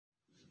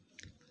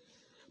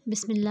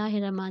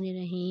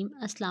Bismillahirrahmanirrahim.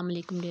 Assalamu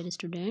alaikum, dear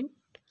student.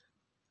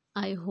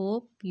 I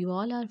hope you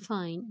all are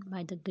fine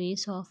by the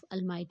grace of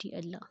Almighty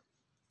Allah.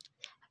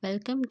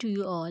 Welcome to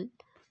you all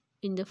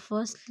in the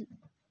first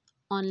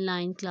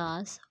online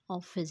class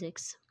of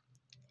physics,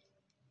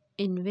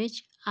 in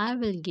which I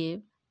will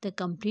give the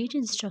complete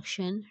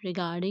instruction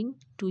regarding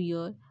to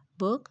your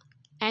book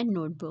and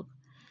notebook,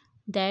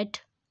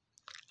 that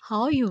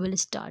how you will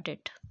start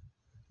it.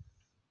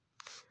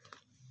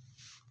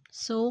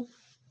 So,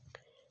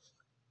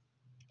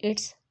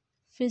 it's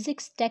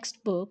physics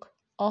textbook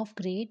of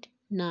grade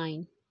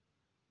 9.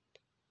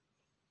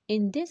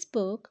 In this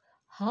book,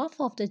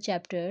 half of the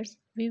chapters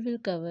we will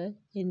cover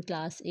in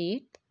class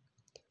 8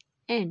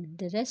 and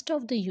the rest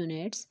of the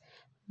units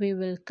we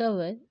will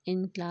cover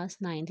in class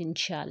 9th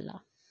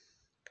inshallah.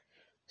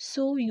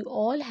 So you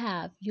all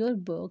have your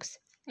books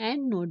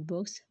and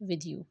notebooks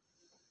with you.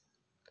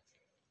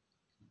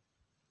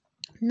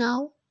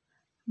 Now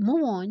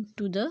move on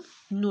to the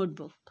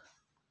notebook.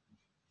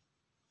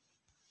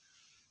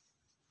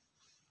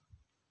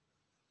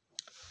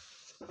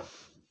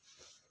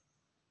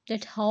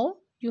 That how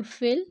you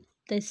fill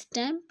the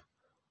stamp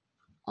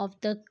of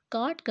the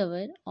card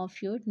cover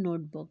of your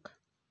notebook.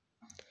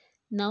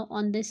 Now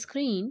on the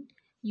screen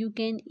you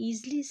can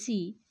easily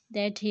see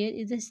that here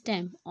is a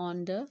stamp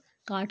on the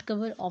card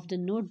cover of the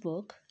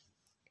notebook,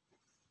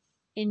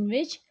 in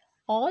which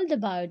all the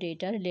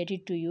biodata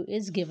related to you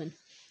is given.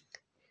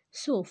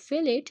 So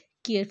fill it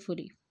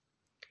carefully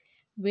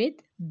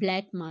with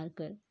black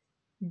marker.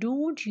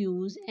 Don't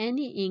use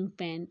any ink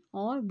pen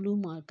or blue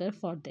marker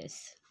for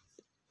this.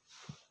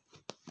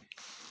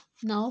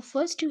 Now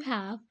first you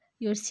have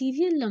your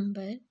serial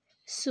number,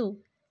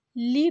 so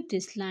leave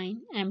this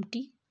line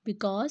empty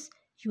because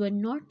you are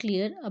not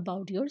clear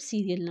about your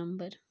serial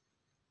number.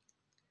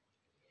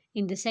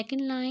 In the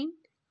second line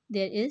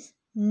there is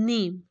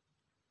name,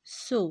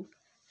 so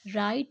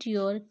write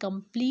your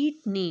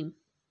complete name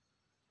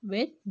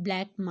with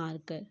black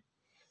marker.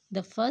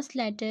 The first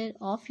letter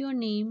of your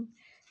name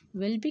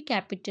will be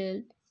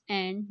capital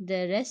and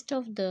the rest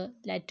of the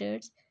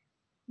letters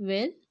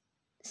will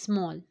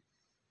small.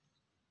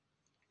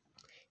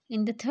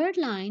 In the third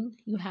line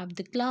you have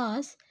the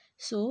class,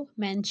 so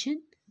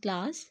mention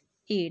class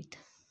 8th.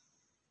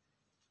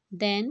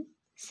 Then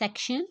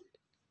section,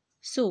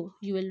 so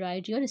you will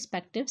write your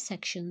respective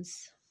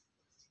sections.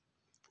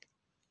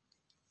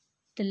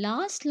 The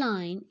last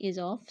line is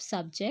of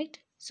subject,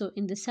 so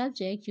in the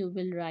subject you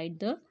will write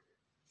the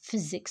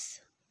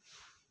physics.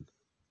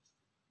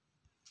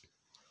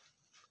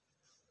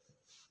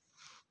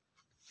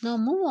 Now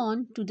move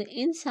on to the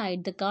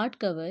inside the card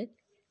cover.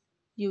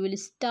 You will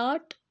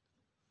start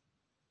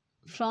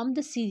from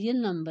the serial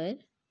number.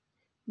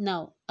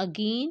 Now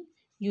again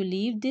you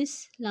leave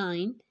this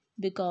line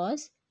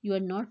because you are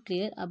not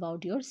clear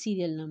about your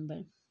serial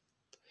number.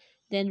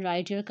 Then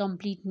write your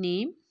complete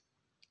name.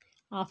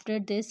 After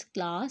this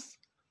class,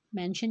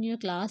 mention your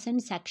class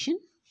and section.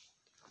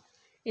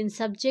 In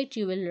subject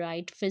you will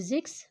write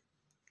physics.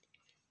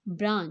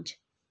 Branch,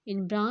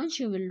 in branch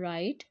you will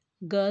write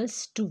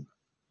girls 2.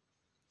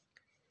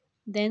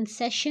 Then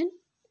session,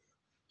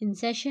 in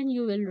session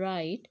you will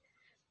write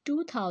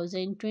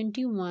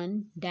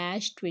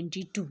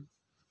 2021-22.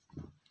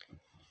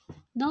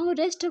 Now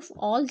rest of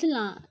all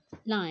the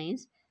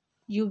lines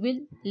you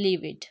will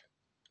leave it.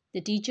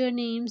 The teacher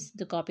names,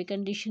 the copy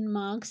condition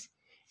marks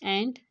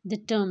and the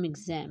term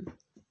exam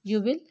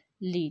you will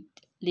leave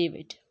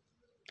it.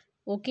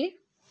 Okay.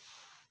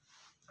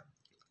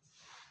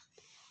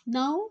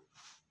 Now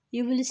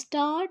you will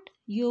start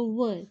your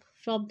work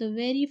from the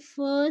very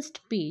first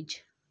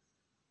page.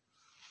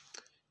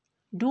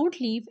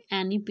 Don't leave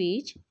any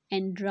page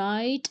and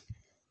write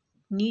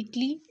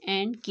neatly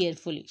and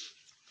carefully.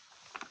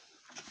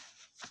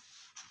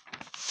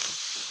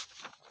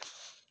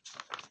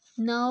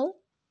 Now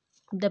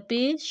the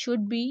page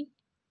should be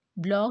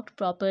blocked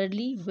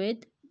properly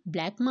with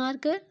black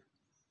marker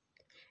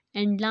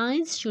and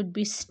lines should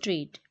be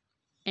straight,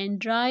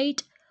 and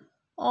write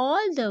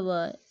all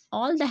the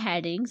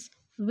headings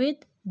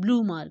with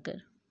blue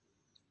marker.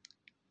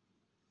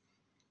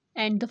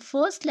 And the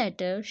first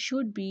letter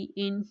should be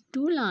in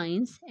 2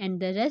 lines and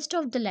the rest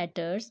of the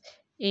letters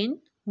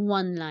in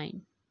 1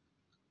 line.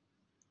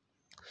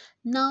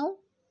 Now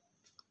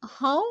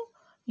how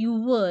you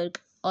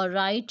work or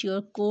write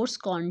your course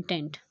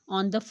content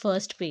on the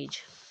first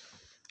page.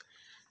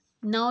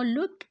 Now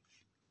look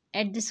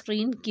at the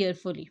screen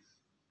carefully.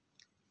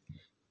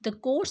 The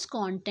course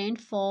content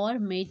for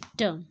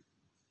midterm.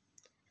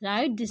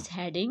 Write this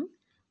heading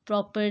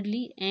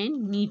properly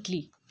and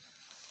neatly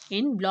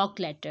in block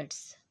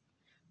letters.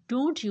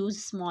 Don't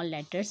use small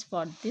letters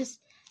for this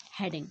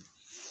heading.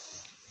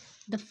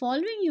 The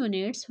following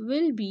units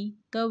will be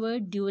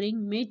covered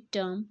during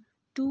midterm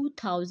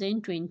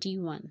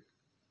 2021.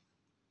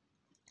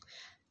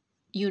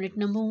 Unit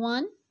number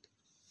 1,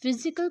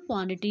 physical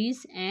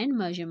quantities and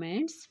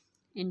measurements,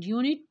 and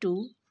unit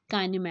 2,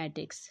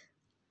 kinematics.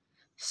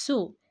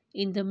 So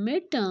in the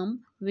midterm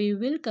we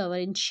will cover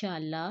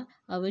inshallah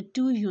our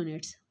 2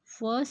 units,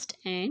 first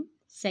and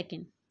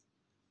second.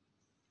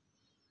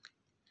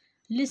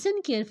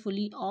 Listen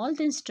carefully all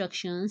the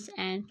instructions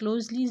and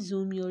closely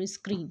zoom your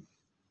screen.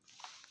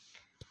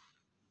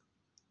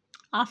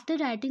 After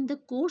writing the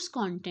course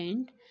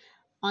content,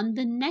 on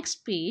the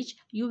next page,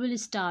 you will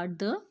start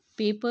the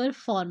paper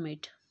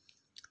format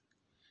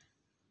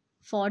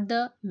for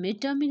the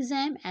midterm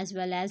exam as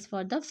well as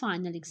for the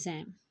final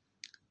exam.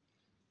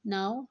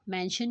 Now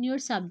mention your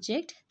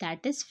subject,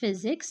 that is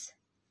physics.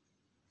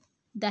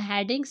 The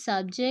heading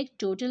subject,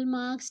 total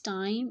marks,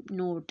 time,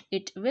 note.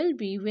 It will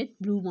be with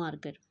blue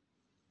marker.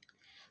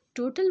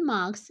 Total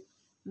marks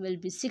will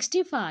be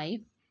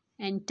 65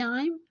 and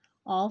time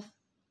of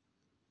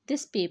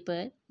this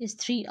paper is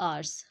 3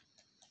 hours.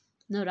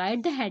 Now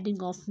write the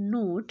heading of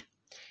note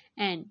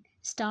and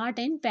start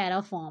in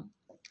para form.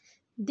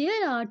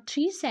 There are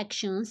 3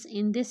 sections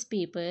in this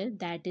paper,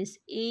 that is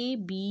A,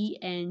 B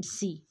and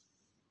C.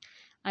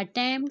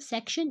 Attempt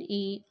section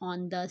A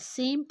on the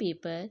same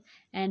paper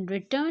and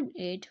return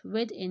it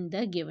within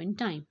the given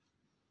time.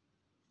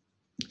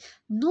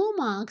 No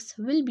marks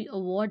will be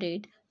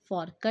awarded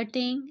for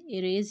cutting,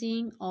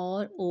 erasing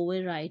or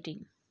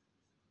overwriting.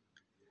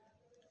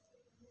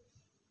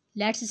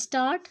 Let's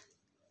start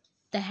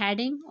the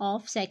heading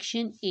of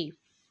section A.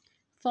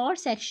 For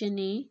section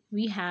A,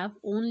 we have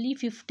only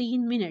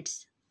 15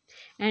 minutes.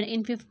 And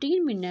in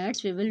 15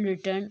 minutes, we will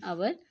return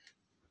our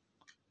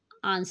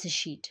answer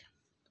sheet.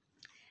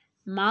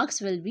 Marks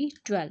will be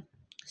 12.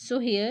 So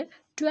here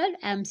 12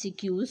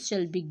 MCQs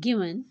shall be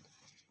given.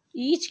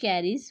 Each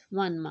carries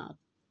 1 mark.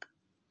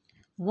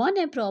 One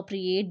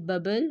appropriate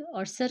bubble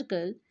or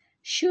circle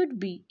should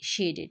be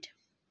shaded.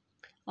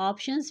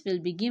 Options will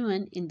be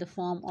given in the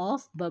form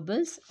of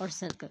bubbles or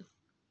circle.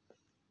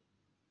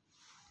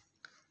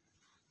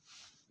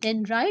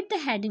 Then write the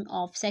heading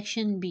of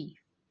section B.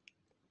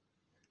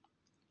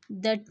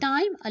 The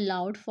time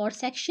allowed for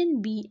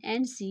section B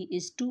and C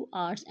is 2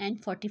 hours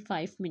and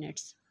 45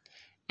 minutes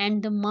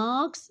and the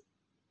marks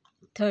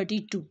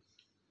 32.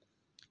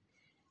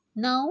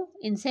 Now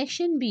in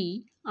section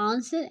B,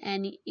 answer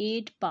any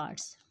 8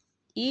 parts.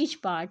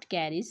 Each part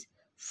carries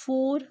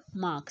 4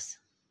 marks.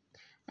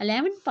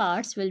 11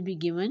 parts will be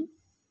given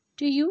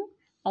to you,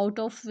 out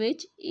of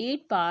which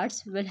 8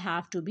 parts will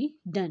have to be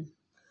done.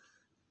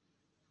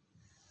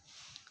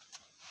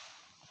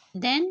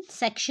 Then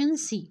section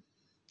C.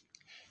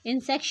 In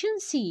section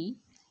C,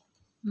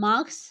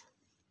 marks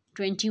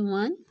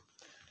 21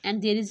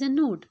 and there is a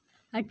note.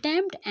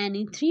 Attempt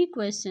any 3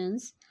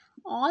 questions.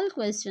 All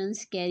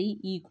questions carry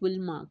equal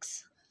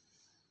marks.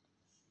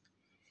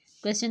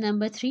 Question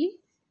number 3.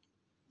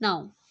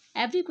 Now,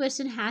 every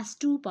question has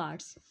 2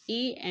 parts,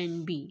 A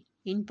and B.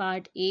 In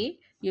part A,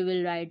 you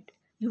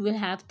will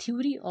have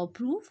theory or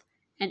proof,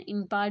 and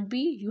in part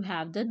B, you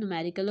have the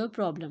numerical or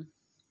problem.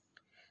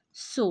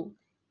 So,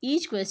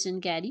 each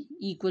question carry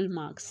equal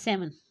marks,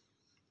 7.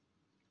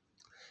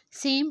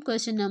 Same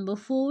question number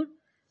 4,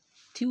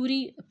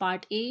 theory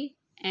part A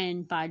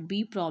and part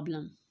B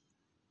problem.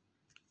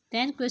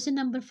 Then question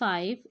number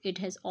 5, it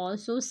has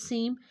also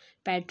same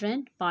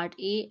pattern, part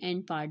A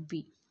and part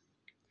B.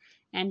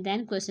 And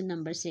then question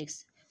number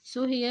 6.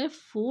 So here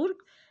 4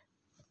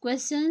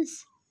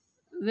 questions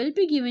will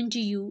be given to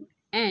you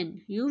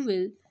and you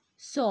will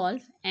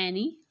solve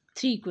any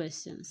 3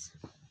 questions.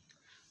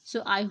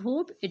 So I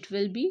hope it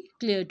will be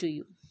clear to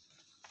you.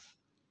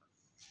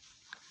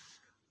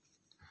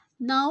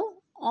 Now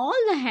all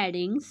the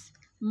headings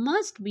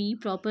must be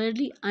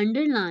properly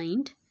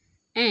underlined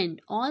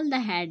and all the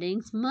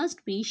headings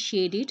must be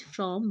shaded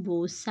from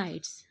both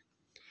sides.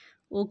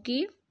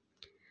 Okay,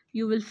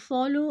 you will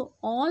follow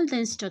all the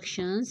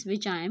instructions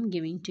which I am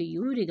giving to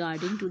you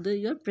regarding to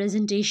your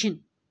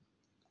presentation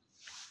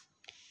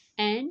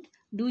and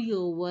do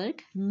your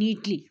work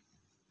neatly.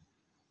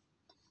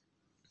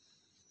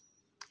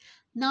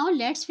 Now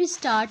let's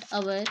start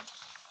our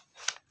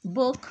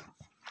book.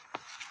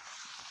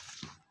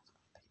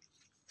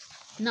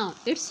 Now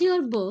it's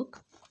your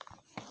book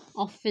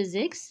of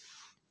physics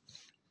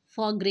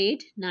for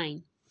grade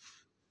 9.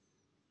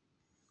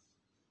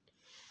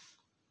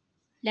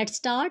 Let's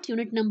start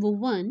unit number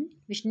 1,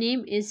 which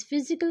name is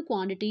physical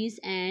quantities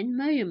and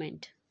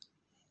measurement.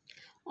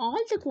 All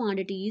the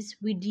quantities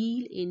we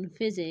deal in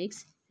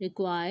physics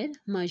require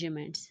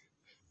measurements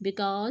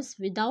because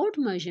without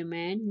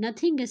measurement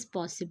nothing is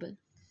possible.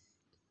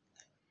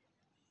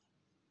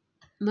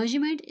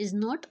 Measurement is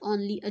not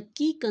only a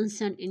key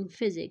concern in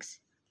physics.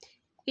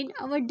 In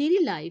our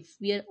daily life,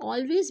 we are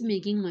always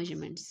making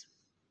measurements.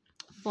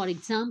 For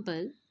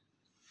example,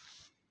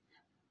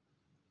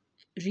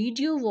 read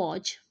your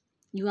watch,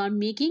 you are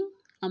making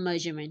a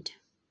measurement.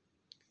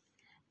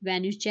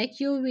 When you check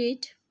your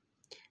weight,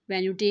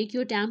 when you take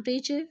your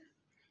temperature,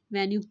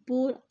 when you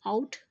pour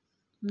out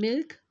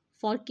milk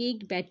for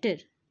cake batter,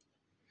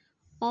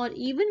 or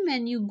even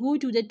when you go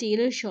to the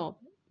tailor shop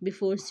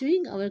before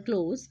sewing our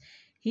clothes,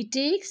 he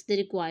takes the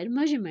required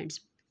measurements.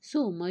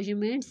 So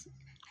measurements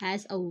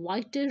has a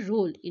vital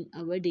role in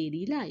our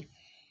daily life.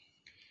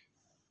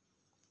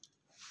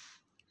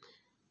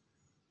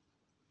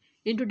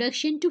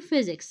 Introduction to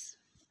physics.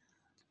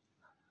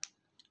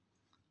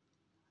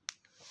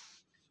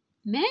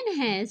 Man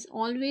has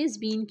always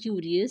been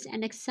curious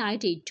and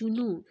excited to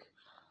know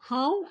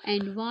how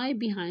and why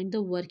behind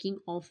the working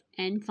of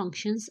and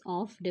functions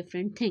of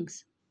different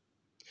things.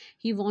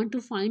 He wants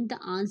to find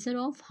the answer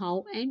of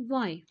how and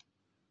why.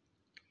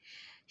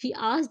 He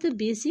asks the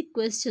basic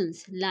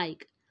questions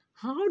like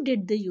how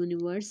did the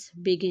universe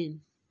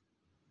begin?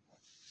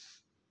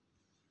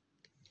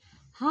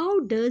 How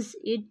does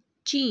it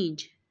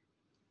change?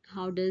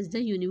 How does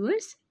the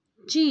universe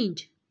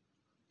change?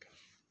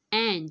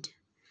 And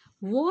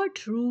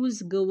what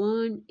rules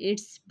govern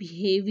its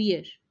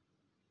behavior?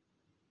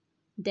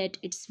 That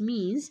it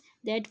means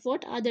that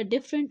what are the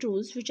different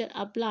rules which are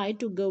applied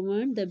to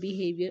govern the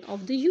behavior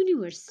of the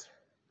universe?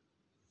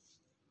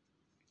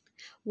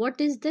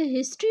 What is the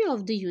history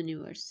of the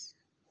universe?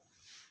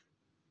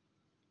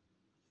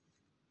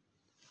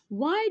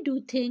 Why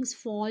do things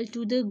fall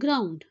to the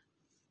ground?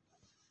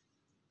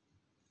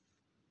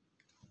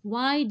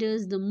 Why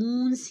does the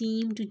moon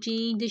seem to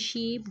change the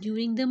shape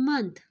during the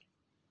month?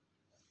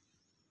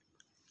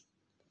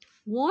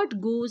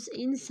 What goes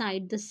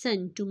inside the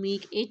sun to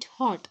make it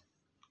hot?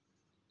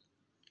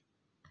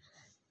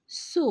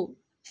 So,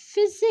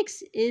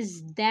 physics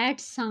is that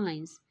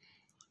science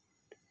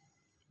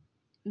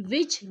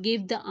which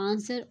give the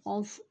answer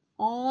of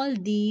all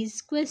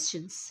these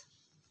questions.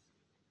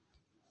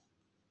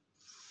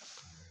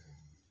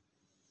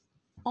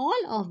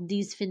 All of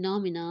these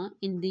phenomena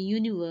in the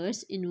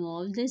universe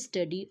involve the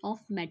study of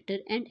matter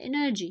and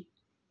energy.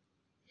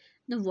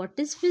 Now, what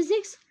is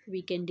physics?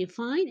 We can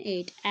define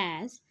it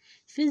as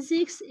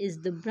physics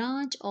is the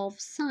branch of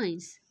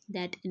science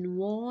that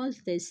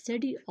involves the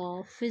study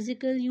of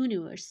physical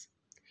universe,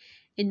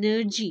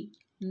 energy,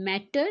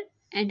 matter,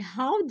 and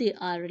how they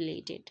are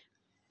related.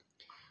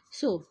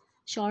 So,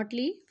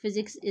 shortly,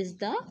 physics is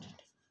the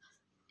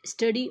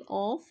study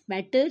of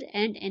matter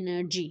and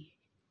energy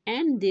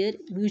and their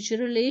mutual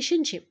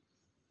relationship.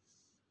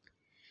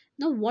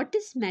 Now, what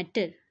is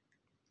matter?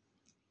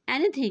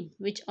 Anything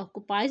which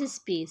occupies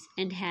space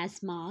and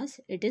has mass,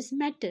 it is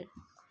matter.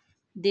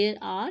 There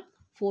are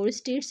four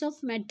states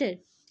of matter: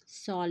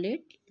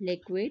 solid,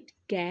 liquid,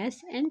 gas,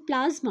 and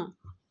plasma.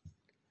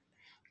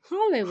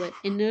 However,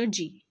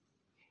 energy,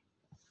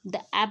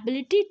 the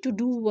ability to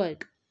do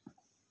work,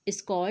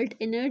 is called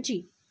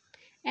energy.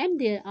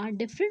 And there are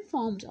different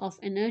forms of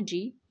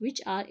energy which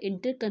are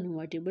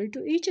interconvertible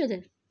to each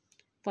other.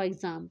 For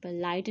example,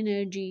 light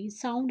energy,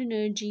 sound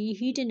energy,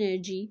 heat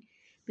energy,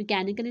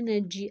 mechanical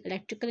energy,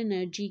 electrical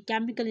energy,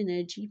 chemical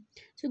energy.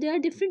 So there are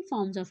different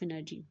forms of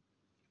energy.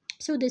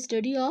 So the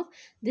study of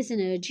this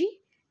energy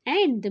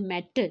and the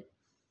matter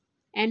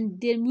and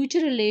their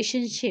mutual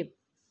relationship,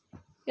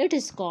 it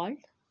is called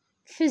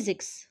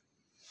physics.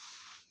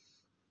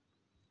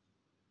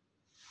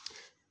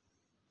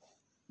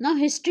 Now,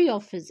 history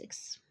of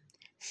physics.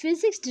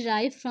 Physics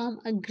derived from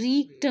a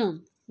Greek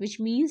term which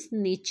means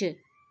nature.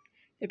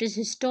 It is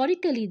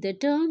historically the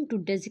term to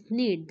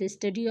designate the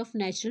study of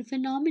natural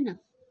phenomena.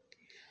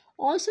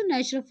 Also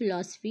natural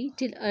philosophy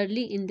till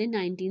early in the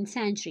 19th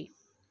century.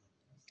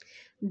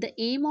 The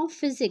aim of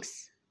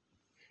physics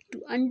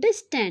to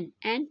understand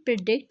and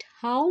predict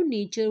how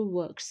nature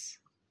works.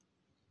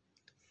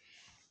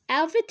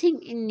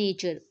 Everything in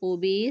nature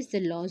obeys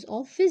the laws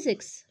of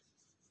physics.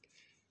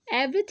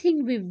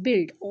 Everything we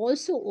build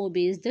also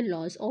obeys the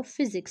laws of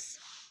physics.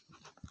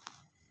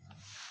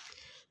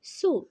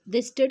 So,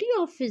 the study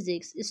of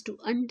physics is to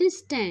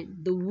understand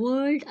the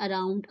world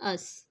around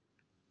us,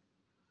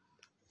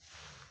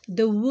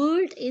 the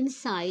world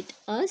inside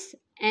us,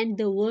 and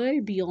the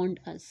world beyond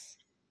us.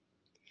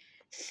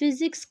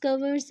 Physics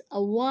covers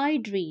a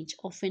wide range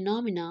of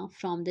phenomena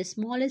from the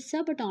smallest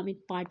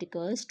subatomic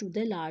particles to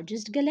the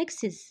largest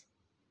galaxies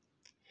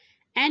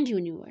and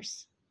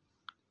universe.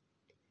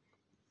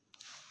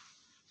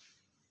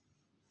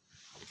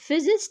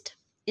 Physicists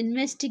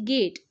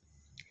investigate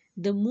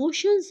the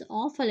motions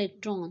of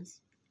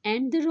electrons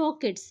and the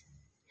rockets,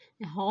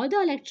 how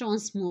the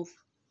electrons move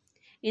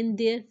in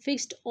their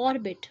fixed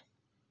orbit,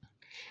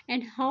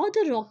 and how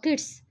the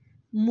rockets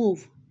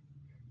move.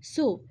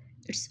 So,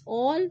 it's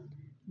all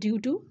due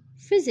to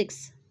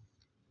physics.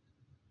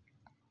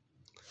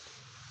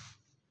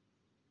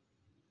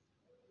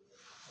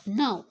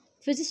 Now,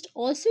 physicists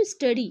also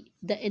study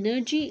the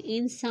energy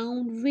in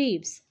sound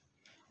waves.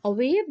 A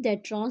wave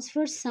that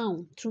transfers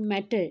sound through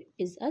matter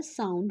is a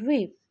sound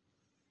wave.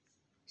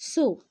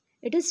 So,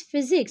 it is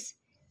physics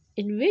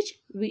in which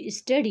we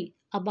study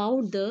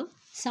about the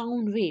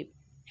sound wave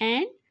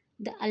and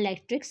the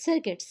electric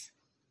circuits.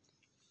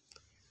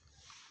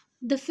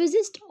 The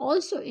physicists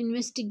also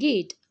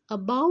investigate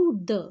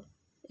about the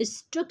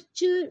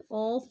structure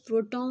of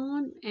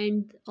proton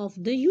and of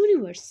the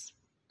universe,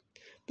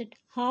 that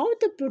how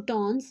the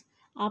protons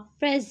are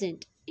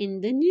present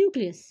in the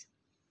nucleus.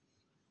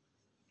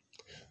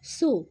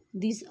 So,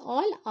 these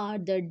all are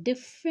the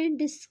different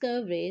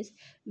discoveries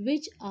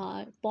which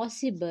are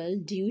possible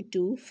due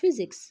to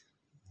physics.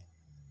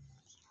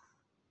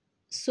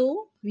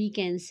 So, we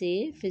can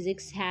say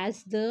physics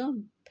has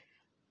the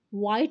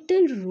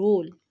vital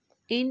role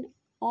in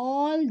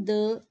all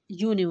the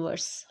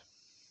universe.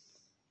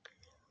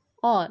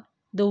 or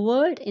the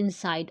world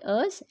inside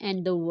us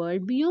and the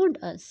world beyond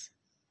us.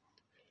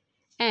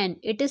 And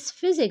it is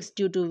physics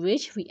due to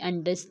which we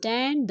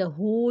understand the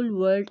whole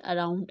world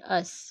around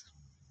us.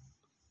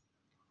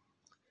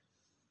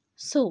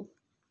 So,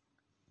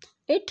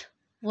 it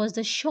was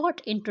the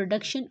short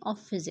introduction of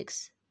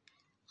physics.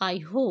 I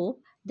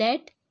hope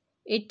that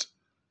it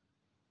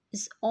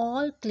is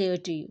all clear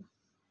to you.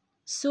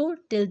 So,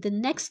 till the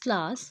next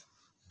class,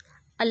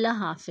 Allah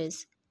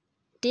Hafiz.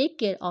 Take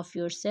care of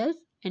yourself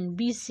and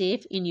be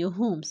safe in your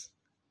homes.